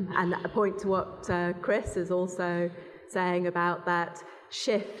 and a point to what Chris is also saying about that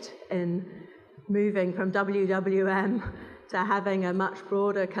shift in moving from WWM to having a much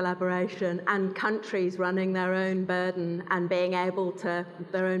broader collaboration and countries running their own burden and being able to,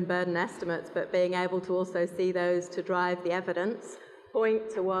 their own burden estimates, but being able to also see those to drive the evidence. Point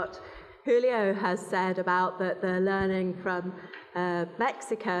to what Julio has said about the learning from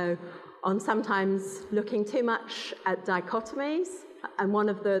Mexico on sometimes looking too much at dichotomies. And one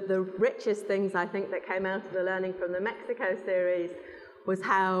of the richest things I think that came out of the learning from the Mexico series was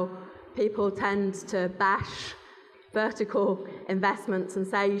how people tend to bash vertical investments and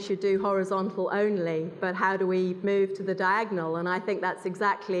say you should do horizontal only, but how do we move to the diagonal? And I think that's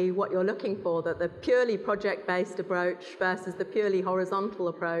exactly what you're looking for, that the purely project-based approach versus the purely horizontal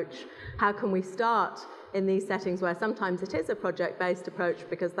approach. How can we start in these settings where sometimes it is a project-based approach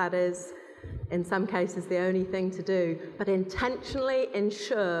because that is, in some cases, the only thing to do, but intentionally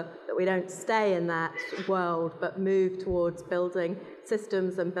ensure that we don't stay in that world, but move towards building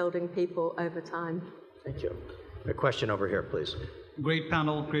systems and building people over time. Thank you. A question over here, please. Great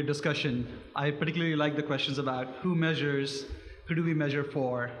panel, great discussion. I particularly like the questions about who measures, who do we measure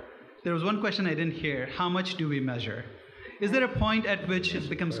for. There was one question I didn't hear, how much do we measure? Is there a point at which it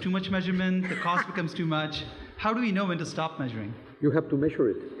becomes too much measurement, the cost becomes too much? How do we know when to stop measuring? You have to measure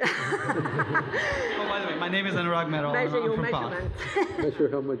it. Oh, by the way, my name is Anurag Merrill. Measure I'm your from measurement. Measure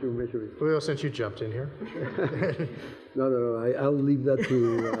how much you measure it. Julio, since you jumped in here. No, I'll leave that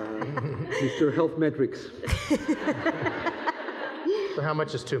to Mr. Health Metrics. So how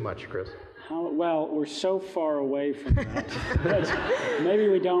much is too much, Chris? Well, we're so far away from that that maybe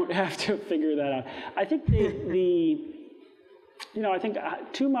we don't have to figure that out. I think I think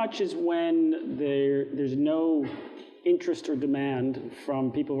too much is when there's no interest or demand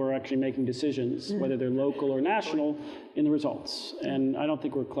from people who are actually making decisions, whether they're local or national, in the results. And I don't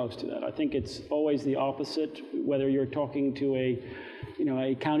think we're close to that. I think it's always the opposite, whether you're talking to a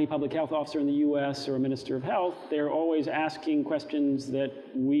county public health officer in the U.S. or a minister of health, they're always asking questions that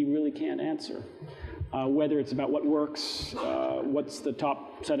we really can't answer. Whether it's about what works, what's the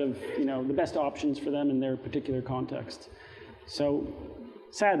top set of, the best options for them in their particular context. So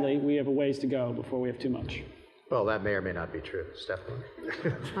sadly, we have a ways to go before we have too much. Well, that may or may not be true. Stephanie?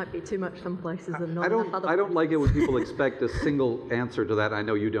 Might be too much some places and not I enough other don't places. like it when people expect a single answer to that. I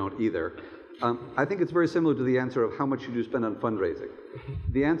know you don't either. I think it's very similar to the answer of how much should you spend on fundraising.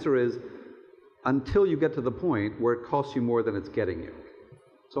 The answer is until you get to the point where it costs you more than it's getting you.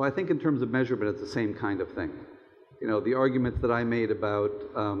 So I think in terms of measurement, it's the same kind of thing. The arguments that I made about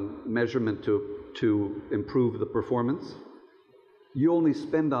measurement to improve the performance, you only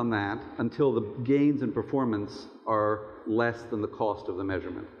spend on that until the gains in performance are less than the cost of the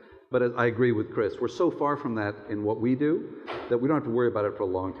measurement. But I agree with Chris, we're so far from that in what we do that we don't have to worry about it for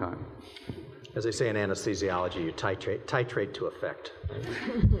a long time. As they say in anesthesiology, you titrate to effect.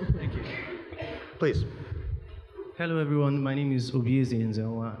 Thank you. Please. Hello, everyone. My name is Obieze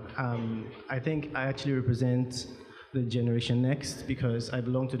Nzewa. I think I actually represent the Generation Next because I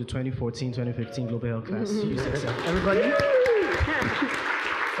belong to the 2014-2015 Global Health Class. Everybody?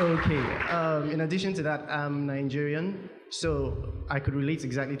 Okay. In addition to that, I'm Nigerian, so I could relate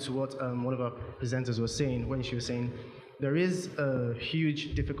exactly to what one of our presenters was saying when she was saying there is a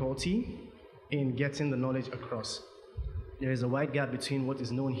huge difficulty in getting the knowledge across. There is a wide gap between what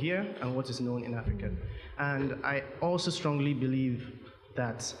is known here and what is known in Africa. And I also strongly believe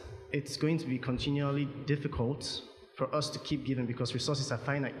that it's going to be continually difficult for us to keep giving because resources are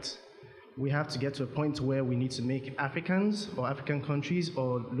finite. We have to get to a point where we need to make Africans or African countries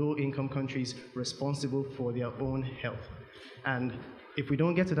or low-income countries responsible for their own health. And if we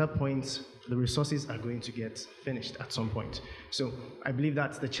don't get to that point, the resources are going to get finished at some point. So I believe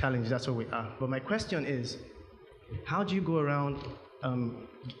that's the challenge, that's where we are. But my question is, how do you go around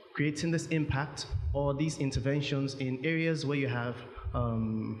creating this impact or these interventions in areas where you have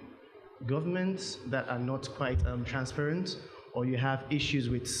governments that are not quite transparent, or you have issues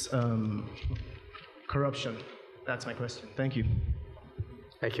with corruption? That's my question. Thank you.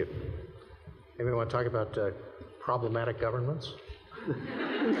 Thank you. Anybody want to talk about problematic governments?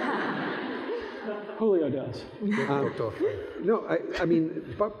 Julio does. No, I mean,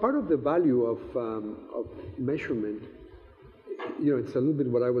 part of the value of measurement, it's a little bit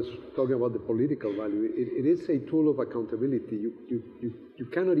what I was talking about, the political value. It is a tool of accountability. You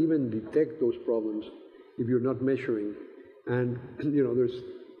cannot even detect those problems if you're not measuring. And, there's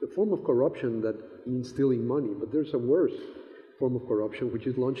a form of corruption that means stealing money, but there's a worse form of corruption, which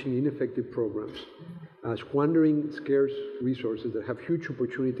is launching ineffective programs, squandering scarce resources that have huge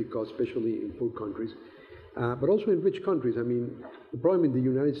opportunity costs, especially in poor countries, but also in rich countries. I mean, the problem in the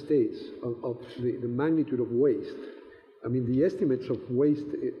United States of the magnitude of waste, I mean, the estimates of waste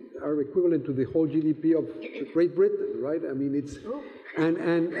are equivalent to the whole GDP of Great Britain, right? I mean, it's,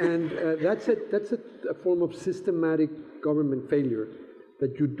 that's a form of systematic government failure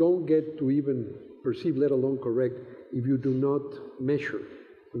that you don't get to even perceive, let alone correct, if you do not measure.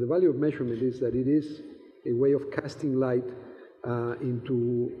 And the value of measurement is that it is a way of casting light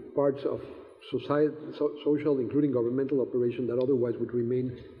into parts of society, social, including governmental operation that otherwise would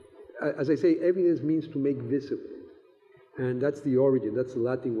remain. As I say, evidence means to make visible. And that's the origin, that's the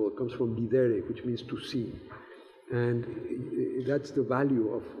Latin word, it comes from videre, which means to see. And that's the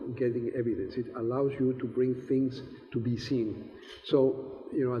value of getting evidence. It allows you to bring things to be seen. So,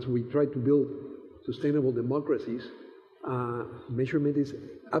 as we try to build sustainable democracies, measurement is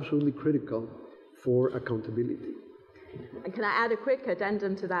absolutely critical for accountability. And can I add a quick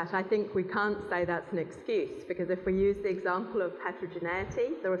addendum to that? I think we can't say that's an excuse, because if we use the example of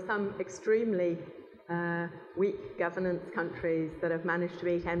heterogeneity, there are some extremely weak governance countries that have managed to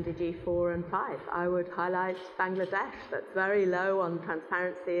beat MDG 4 and 5. I would highlight Bangladesh, that's very low on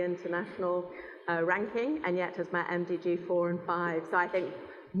Transparency International ranking, and yet has met MDG 4 and 5. So I think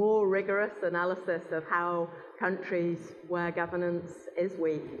more rigorous analysis of how countries where governance is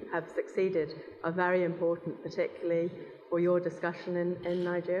weak have succeeded are very important, particularly for your discussion in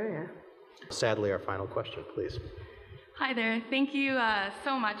Nigeria. Sadly, our final question, please. Hi there. Thank you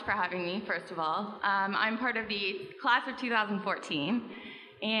so much for having me, first of all. I'm part of the class of 2014,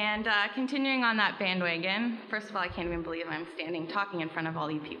 And continuing on that bandwagon, first of all, I can't even believe I'm standing talking in front of all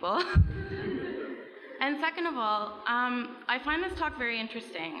you people. And second of all, I find this talk very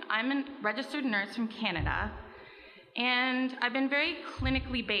interesting. I'm a registered nurse from Canada, and I've been very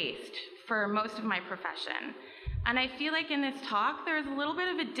clinically based for most of my profession. And I feel like in this talk, there's a little bit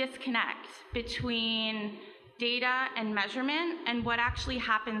of a disconnect between data and measurement and what actually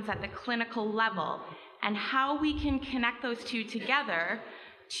happens at the clinical level, and how we can connect those two together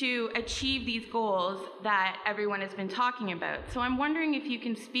to achieve these goals that everyone has been talking about. So I'm wondering if you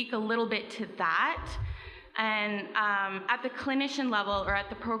can speak a little bit to that, and at the clinician level or at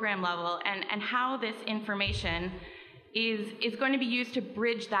the program level, and how this information is going to be used to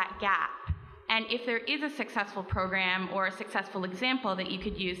bridge that gap. And if there is a successful program or a successful example that you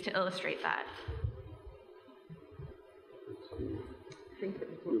could use to illustrate that.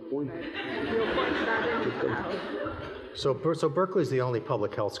 So Berkeley is the only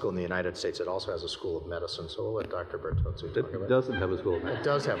public health school in the United States. It also has a school of medicine. So we'll let Dr. Bertozzi talk about it. It doesn't have a school of medicine. It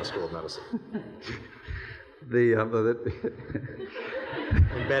does have a school of medicine.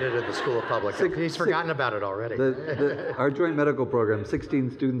 Embedded in the School of Public Health. He's forgotten about it already. Our joint medical program,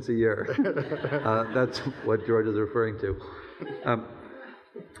 16 students a year. That's what George is referring to.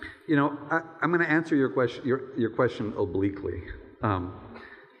 You know, I'm going to answer your question obliquely.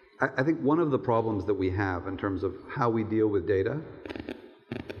 I think one of the problems that we have in terms of how we deal with data,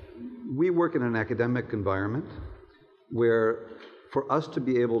 we work in an academic environment where for us to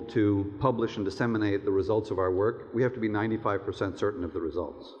be able to publish and disseminate the results of our work, we have to be 95% certain of the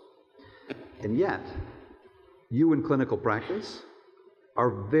results. And yet, you in clinical practice are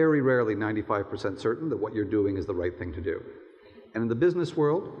very rarely 95% certain that what you're doing is the right thing to do. And in the business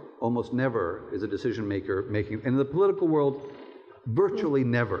world, almost never is a decision maker making, and in the political world, virtually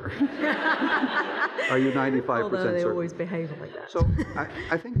never are you 95% Although they certain. always behave like that. So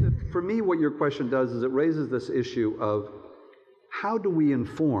I think that for me what your question does is it raises this issue of how do we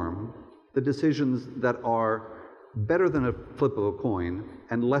inform the decisions that are better than a flip of a coin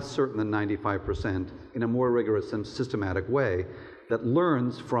and less certain than 95% in a more rigorous and systematic way that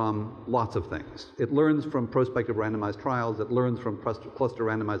learns from lots of things. It learns from prospective randomized trials, it learns from cluster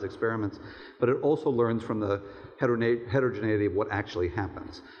randomized experiments, but it also learns from the heterogeneity of what actually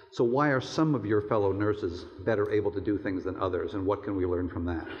happens. So why are some of your fellow nurses better able to do things than others, and what can we learn from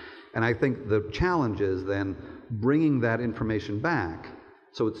that? And I think the challenge is then bringing that information back,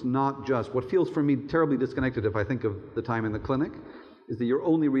 so it's not just, what feels for me terribly disconnected if I think of the time in the clinic, is that you're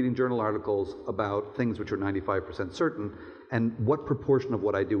only reading journal articles about things which are 95% certain, and what proportion of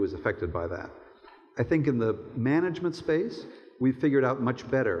what I do is affected by that. I think in the management space, we've figured out much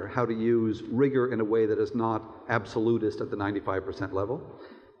better how to use rigor in a way that is not absolutist at the 95% level.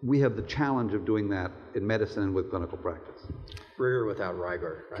 We have the challenge of doing that in medicine and with clinical practice. Rigor without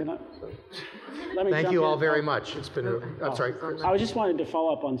rigor. Right? Thank you all very much. It's been I'm sorry. I just wanted to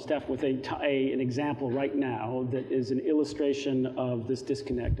follow up on Steph with an example right now that is an illustration of this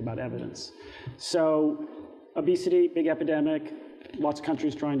disconnect about evidence. So obesity, big epidemic, lots of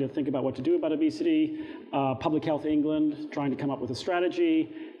countries trying to think about what to do about obesity, Public Health England trying to come up with a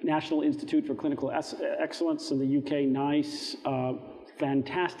strategy, National Institute for Clinical Excellence in the UK, NICE,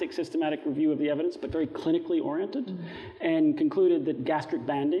 fantastic systematic review of the evidence, but very clinically oriented, and concluded that gastric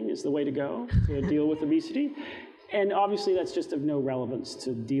banding is the way to go to deal with obesity. And obviously that's just of no relevance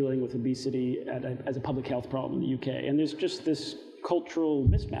to dealing with obesity as a public health problem in the UK. And there's just this cultural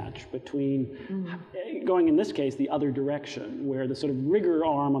mismatch between going, in this case, the other direction, where the sort of rigor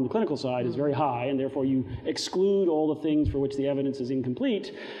arm on the clinical side is very high, and therefore you exclude all the things for which the evidence is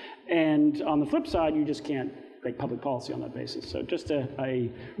incomplete. And on the flip side, you just can't make public policy on that basis. So just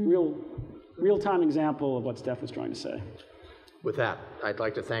a real-time example of what Steph was trying to say. With that, I'd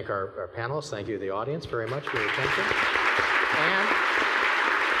like to thank our panelists. Thank you, the audience, very much for your attention. And